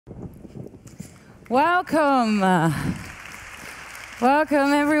Welcome.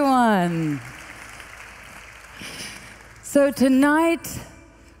 Welcome, everyone. So tonight,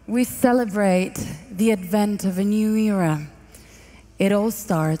 we celebrate the advent of a new era. It all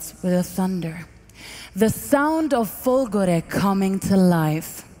starts with a thunder. The sound of Folgore coming to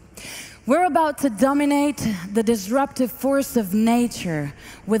life. We're about to dominate the disruptive force of nature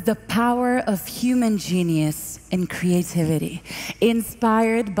with the power of human genius and creativity,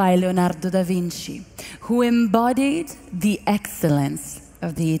 inspired by Leonardo da Vinci, who embodied the excellence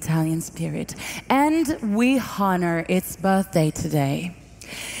of the Italian spirit. And we honor its birthday today.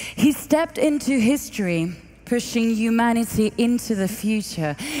 He stepped into history, pushing humanity into the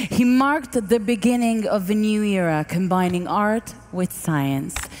future. He marked the beginning of a new era, combining art with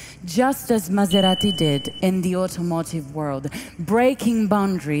science, just as Maserati did in the automotive world, breaking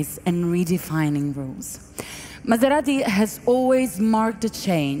boundaries and redefining rules. Maserati has always marked a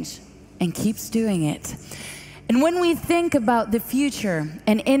change and keeps doing it. And when we think about the future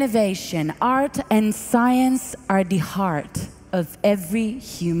and innovation, art and science are the heart of every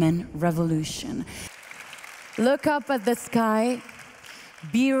human revolution. Look up at the sky,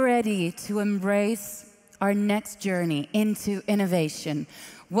 be ready to embrace our next journey into innovation.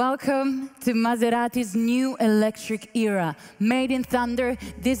 Welcome to Maserati's new electric era. Made in thunder,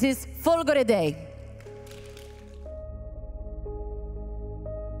 this is Folgore Day.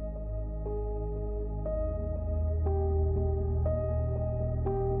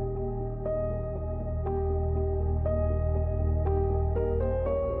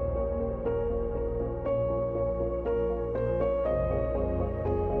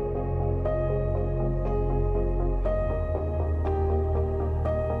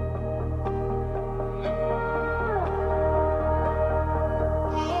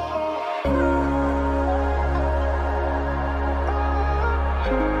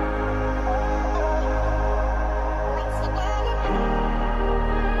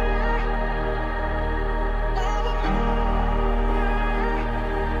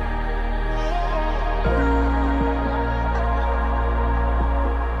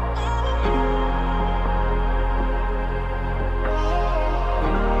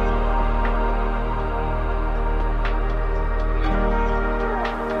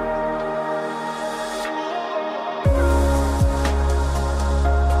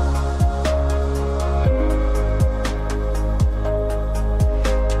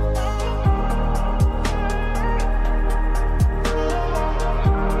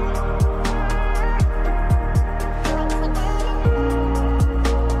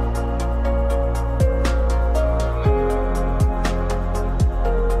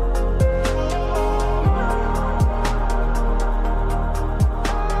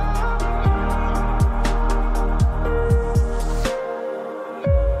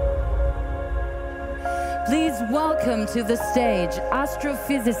 Please welcome to the stage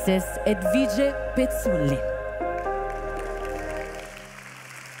astrophysicist Edvige Pezzulli.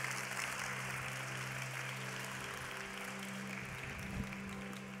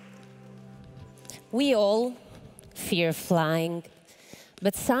 We all fear flying,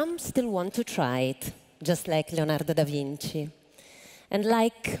 but some still want to try it, just like Leonardo da Vinci. And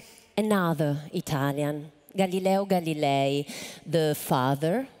like another Italian, Galileo Galilei, the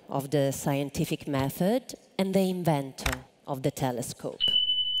father of the scientific method and the inventor of the telescope.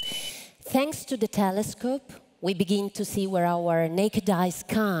 Thanks to the telescope, we begin to see where our naked eyes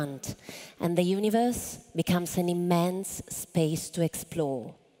can't, and the universe becomes an immense space to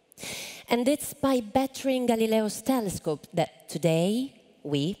explore. And it's by bettering Galileo's telescope that today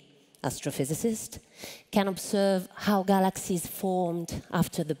we, astrophysicists, can observe how galaxies formed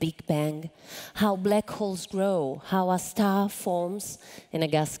after the Big Bang, how black holes grow, how a star forms in a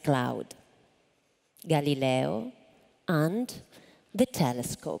gas cloud. Galileo and the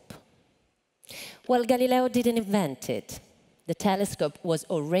telescope. Well, Galileo didn't invent it. The telescope was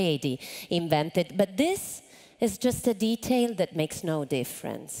already invented, but this is just a detail that makes no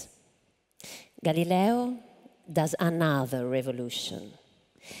difference. Galileo does another revolution.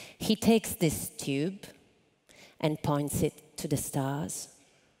 He takes this tube and points it to the stars.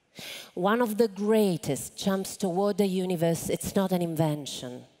 One of the greatest jumps toward the universe. It's not an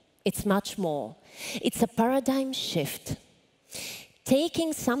invention. It's much more. It's a paradigm shift.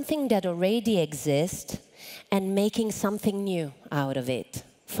 Taking something that already exists and making something new out of it.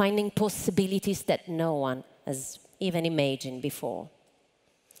 Finding possibilities that no one has even imagined before.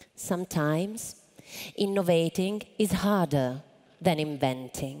 Sometimes innovating is harder than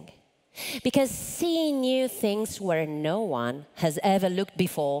inventing. Because seeing new things where no one has ever looked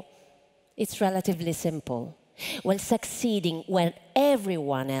before, it's relatively simple. While succeeding when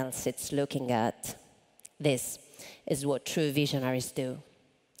everyone else is looking at, This is what true visionaries do.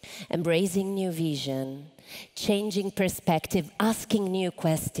 Embracing new vision, changing perspective, asking new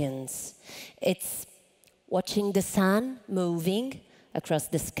questions. It's watching the sun moving across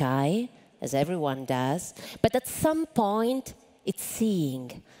the sky, as everyone does, but at some point it's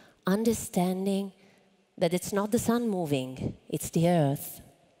seeing, understanding that it's not the sun moving, it's the earth.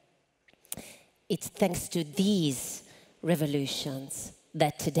 It's thanks to these revolutions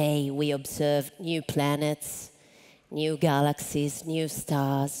that today we observe new planets, new galaxies, new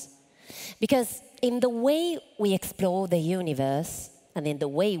stars. Because in the way we explore the universe and in the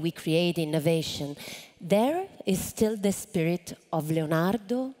way we create innovation, there is still the spirit of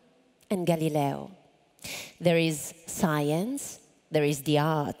Leonardo and Galileo. There is science, there is the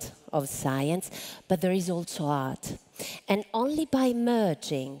art of science, but there is also art. And only by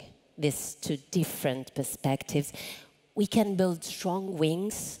merging these two different perspectives, we can build strong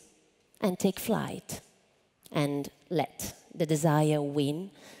wings and take flight and let the desire win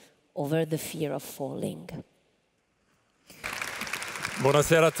over the fear of falling.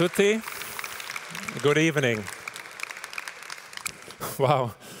 Buonasera a tutti. Good evening.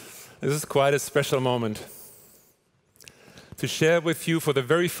 Wow, this is quite a special moment. To share with you for the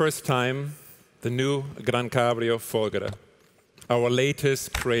very first time the new GranCabrio Folgore, our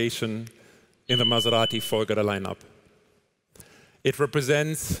latest creation in the Maserati Folgore lineup. It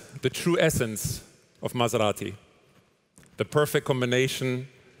represents the true essence of Maserati, the perfect combination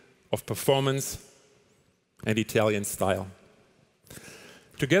of performance and Italian style.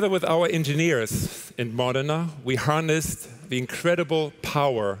 Together with our engineers in Modena, we harnessed the incredible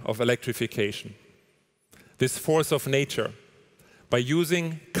power of electrification, this force of nature, by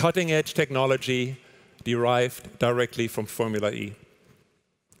using cutting-edge technology derived directly from Formula E.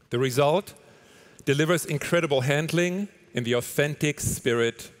 The result delivers incredible handling in the authentic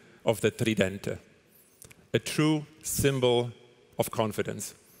spirit of the Trident, a true symbol of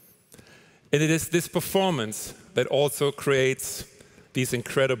confidence. And it is this performance that also creates these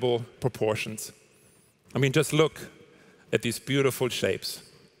incredible proportions. I mean, just look at these beautiful shapes.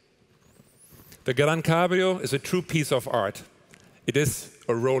 The GranCabrio is a true piece of art. It is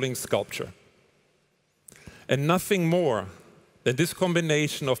a rolling sculpture. And nothing more than this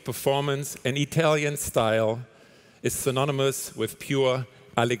combination of performance and Italian style is synonymous with pure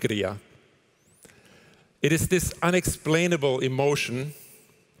allegria. It is this unexplainable emotion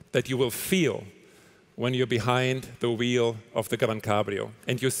that you will feel when you're behind the wheel of the GranCabrio,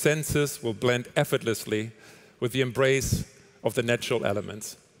 and your senses will blend effortlessly with the embrace of the natural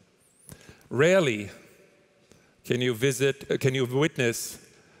elements. Rarely can you witness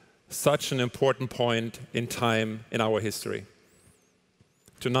such an important point in time in our history.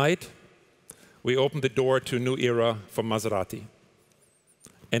 Tonight, we open the door to a new era for Maserati.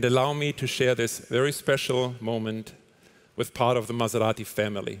 And allow me to share this very special moment with part of the Maserati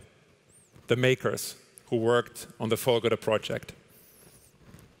family, the makers who worked on the Folgore project.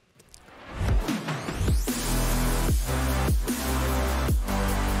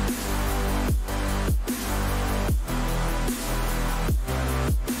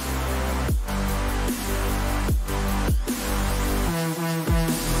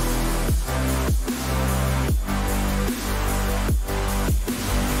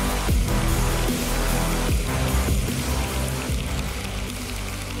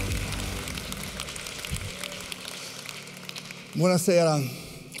 Buonasera,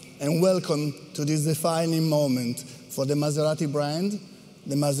 and welcome to this defining moment for the Maserati brand,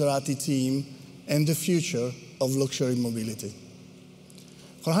 the Maserati team, and the future of luxury mobility.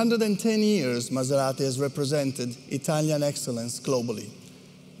 For 110 years, Maserati has represented Italian excellence globally,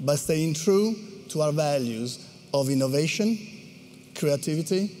 by staying true to our values of innovation,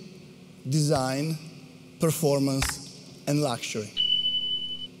 creativity, design, performance, and luxury.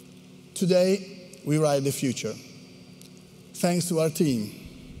 Today, we ride the future. Thanks to our team,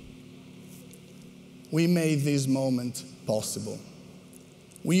 we made this moment possible.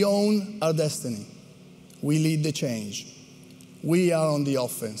 We own our destiny. We lead the change. We are on the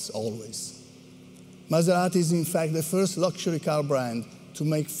offense always. Maserati is in fact the first luxury car brand to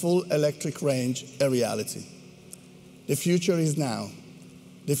make full electric range a reality. The future is now.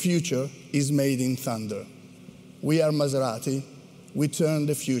 The future is made in thunder. We are Maserati. We turn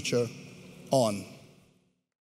the future on.